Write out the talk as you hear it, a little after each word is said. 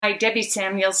Hi, Debbie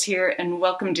Samuels here, and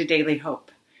welcome to Daily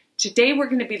Hope. Today we're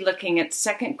going to be looking at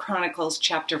 2 Chronicles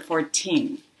chapter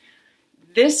 14.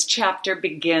 This chapter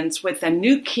begins with a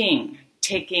new king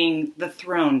taking the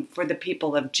throne for the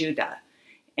people of Judah.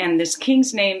 And this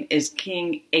king's name is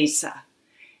King Asa.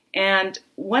 And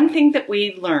one thing that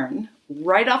we learn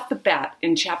right off the bat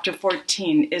in chapter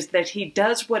 14 is that he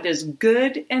does what is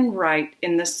good and right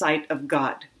in the sight of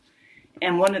God.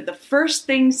 And one of the first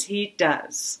things he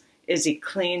does is he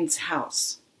cleans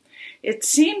house. It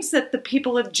seems that the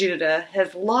people of Judah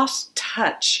have lost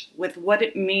touch with what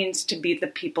it means to be the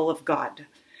people of God.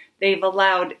 They've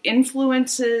allowed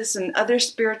influences and other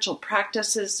spiritual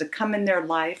practices to come in their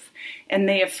life, and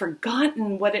they have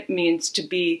forgotten what it means to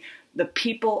be the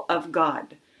people of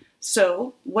God.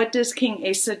 So, what does King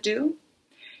Asa do?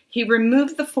 He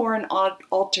removed the foreign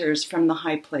altars from the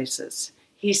high places.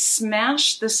 He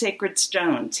smashed the sacred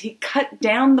stones. He cut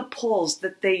down the poles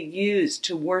that they used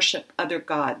to worship other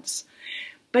gods.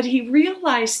 But he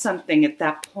realized something at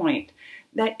that point,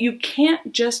 that you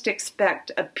can't just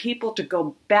expect a people to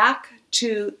go back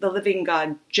to the living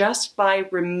God just by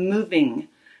removing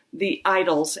the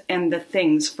idols and the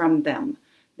things from them.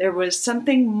 There was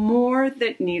something more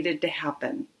that needed to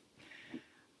happen.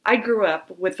 I grew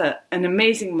up with an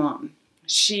amazing mom.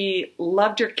 She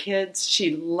loved her kids.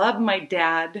 She loved my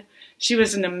dad. She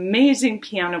was an amazing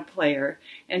piano player,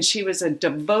 and she was a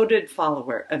devoted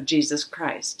follower of Jesus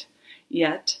Christ.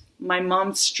 Yet, my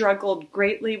mom struggled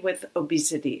greatly with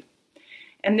obesity.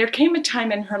 And there came a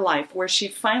time in her life where she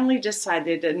finally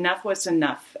decided enough was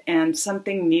enough and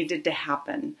something needed to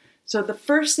happen. So the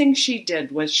first thing she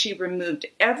did was she removed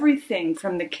everything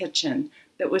from the kitchen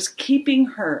that was keeping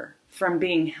her from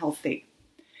being healthy.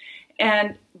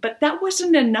 But that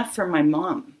wasn't enough for my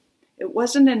mom. It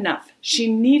wasn't enough.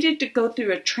 She needed to go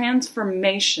through a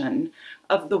transformation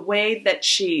of the way that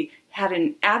she had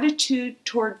an attitude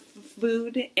toward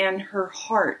food and her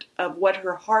heart, of what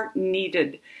her heart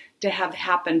needed to have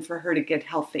happen for her to get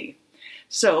healthy.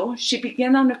 So she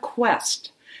began on a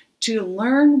quest to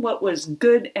learn what was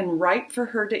good and right for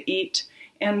her to eat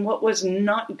and what was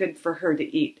not good for her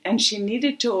to eat. And she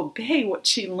needed to obey what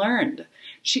she learned.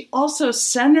 She also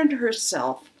centered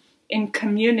herself in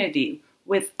community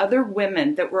with other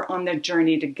women that were on the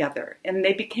journey together, and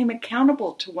they became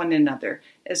accountable to one another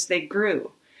as they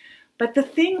grew. But the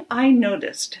thing I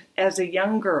noticed as a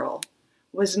young girl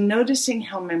was noticing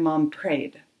how my mom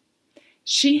prayed.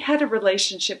 She had a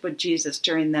relationship with Jesus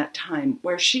during that time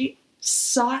where she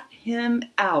sought him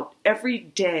out every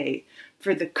day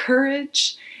for the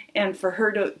courage and for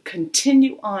her to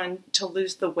continue on to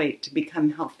lose the weight to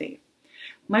become healthy.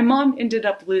 My mom ended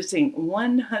up losing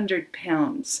 100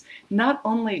 pounds. Not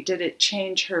only did it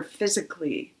change her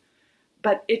physically,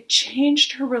 but it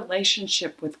changed her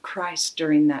relationship with Christ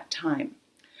during that time.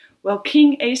 Well,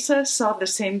 King Asa saw the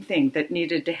same thing that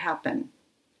needed to happen.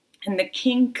 And the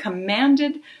king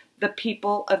commanded the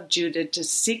people of Judah to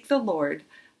seek the Lord,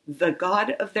 the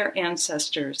God of their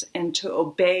ancestors, and to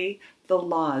obey the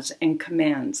laws and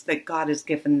commands that God has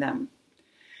given them.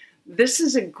 This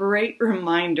is a great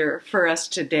reminder for us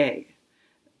today.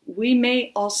 We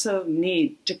may also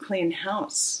need to clean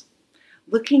house,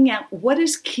 looking at what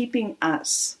is keeping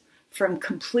us from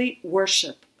complete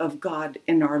worship of God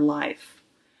in our life.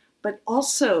 But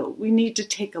also, we need to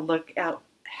take a look at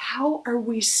how are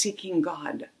we seeking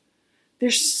God?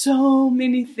 There's so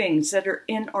many things that are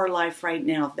in our life right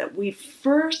now that we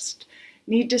first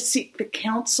need to seek the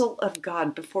counsel of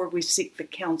God before we seek the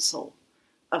counsel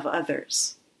of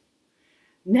others.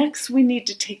 Next, we need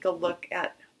to take a look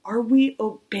at, are we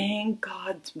obeying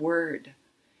God's word?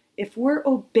 If we're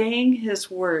obeying his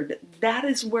word, that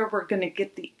is where we're going to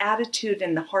get the attitude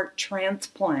and the heart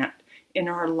transplant in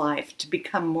our life to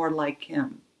become more like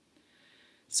him.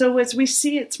 So as we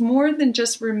see, it's more than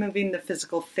just removing the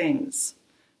physical things,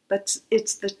 but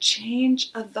it's the change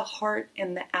of the heart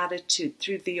and the attitude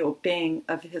through the obeying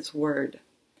of his word.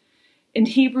 In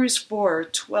Hebrews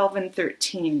 4:12 and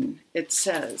 13, it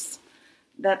says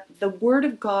that the word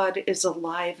of God is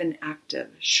alive and active,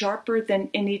 sharper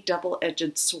than any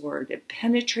double-edged sword. It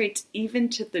penetrates even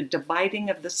to the dividing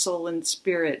of the soul and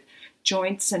spirit,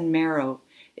 joints and marrow.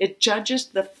 It judges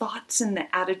the thoughts and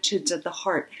the attitudes of the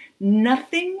heart.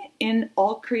 Nothing in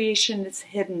all creation is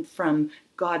hidden from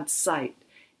God's sight.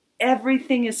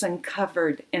 Everything is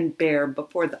uncovered and bare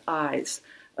before the eyes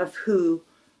of who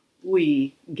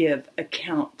we give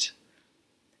account.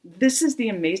 This is the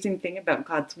amazing thing about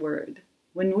God's word.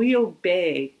 When we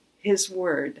obey his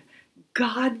word,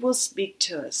 God will speak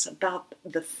to us about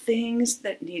the things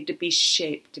that need to be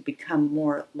shaped to become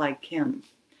more like him.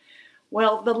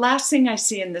 Well, the last thing I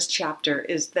see in this chapter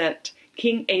is that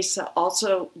King Asa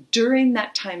also, during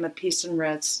that time of peace and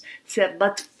rest, said,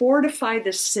 let's fortify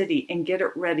this city and get it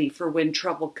ready for when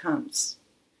trouble comes.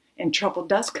 And trouble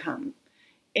does come.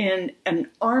 And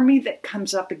an army that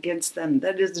comes up against them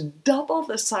that is double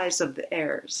the size of the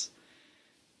heirs.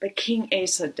 But King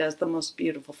Asa does the most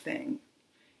beautiful thing.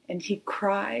 And he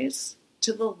cries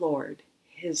to the Lord,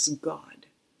 his God.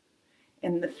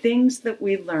 And the things that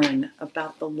we learn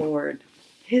about the Lord,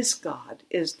 his God,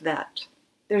 is that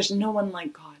there's no one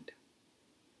like God.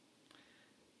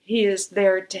 He is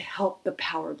there to help the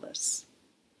powerless.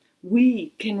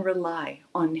 We can rely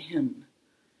on him.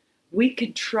 We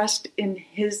can trust in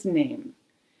his name.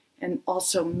 And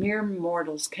also, mere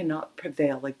mortals cannot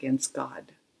prevail against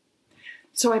God.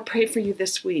 So I pray for you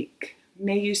this week.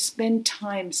 May you spend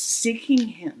time seeking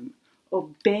him,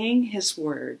 obeying his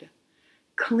word,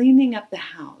 cleaning up the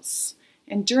house.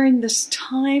 And during this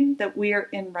time that we are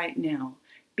in right now,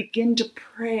 begin to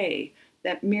pray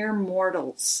that mere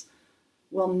mortals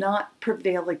will not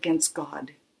prevail against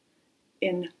God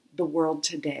in the world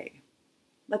today.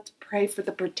 Let's pray for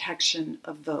the protection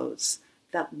of those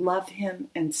that love him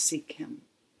and seek him.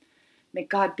 May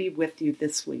God be with you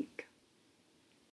this week.